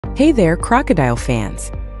Hey there, crocodile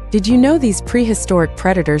fans! Did you know these prehistoric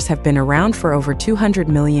predators have been around for over 200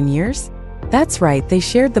 million years? That's right, they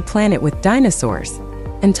shared the planet with dinosaurs.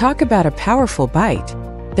 And talk about a powerful bite.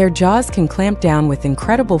 Their jaws can clamp down with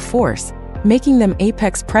incredible force, making them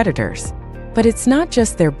apex predators. But it's not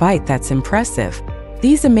just their bite that's impressive.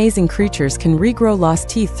 These amazing creatures can regrow lost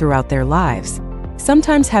teeth throughout their lives,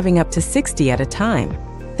 sometimes having up to 60 at a time.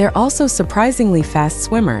 They're also surprisingly fast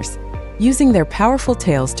swimmers, using their powerful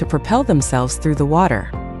tails to propel themselves through the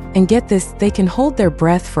water. And get this, they can hold their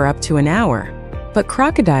breath for up to an hour. But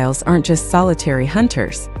crocodiles aren't just solitary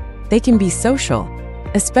hunters. They can be social,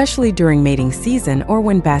 especially during mating season or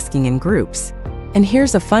when basking in groups. And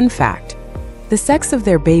here's a fun fact. The sex of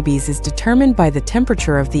their babies is determined by the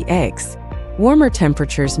temperature of the eggs. Warmer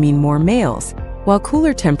temperatures mean more males, while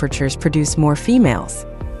cooler temperatures produce more females.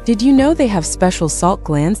 Did you know they have special salt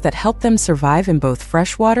glands that help them survive in both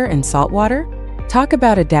freshwater and saltwater? Talk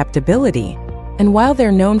about adaptability. And while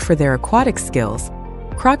they're known for their aquatic skills,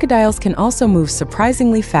 crocodiles can also move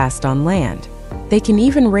surprisingly fast on land. They can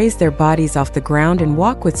even raise their bodies off the ground and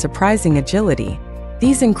walk with surprising agility.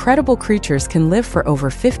 These incredible creatures can live for over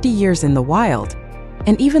 50 years in the wild,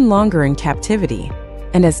 and even longer in captivity.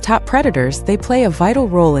 And as top predators, they play a vital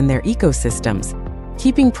role in their ecosystems,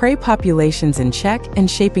 keeping prey populations in check and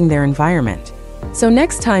shaping their environment. So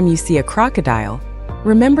next time you see a crocodile,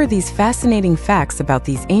 remember these fascinating facts about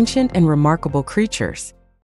these ancient and remarkable creatures.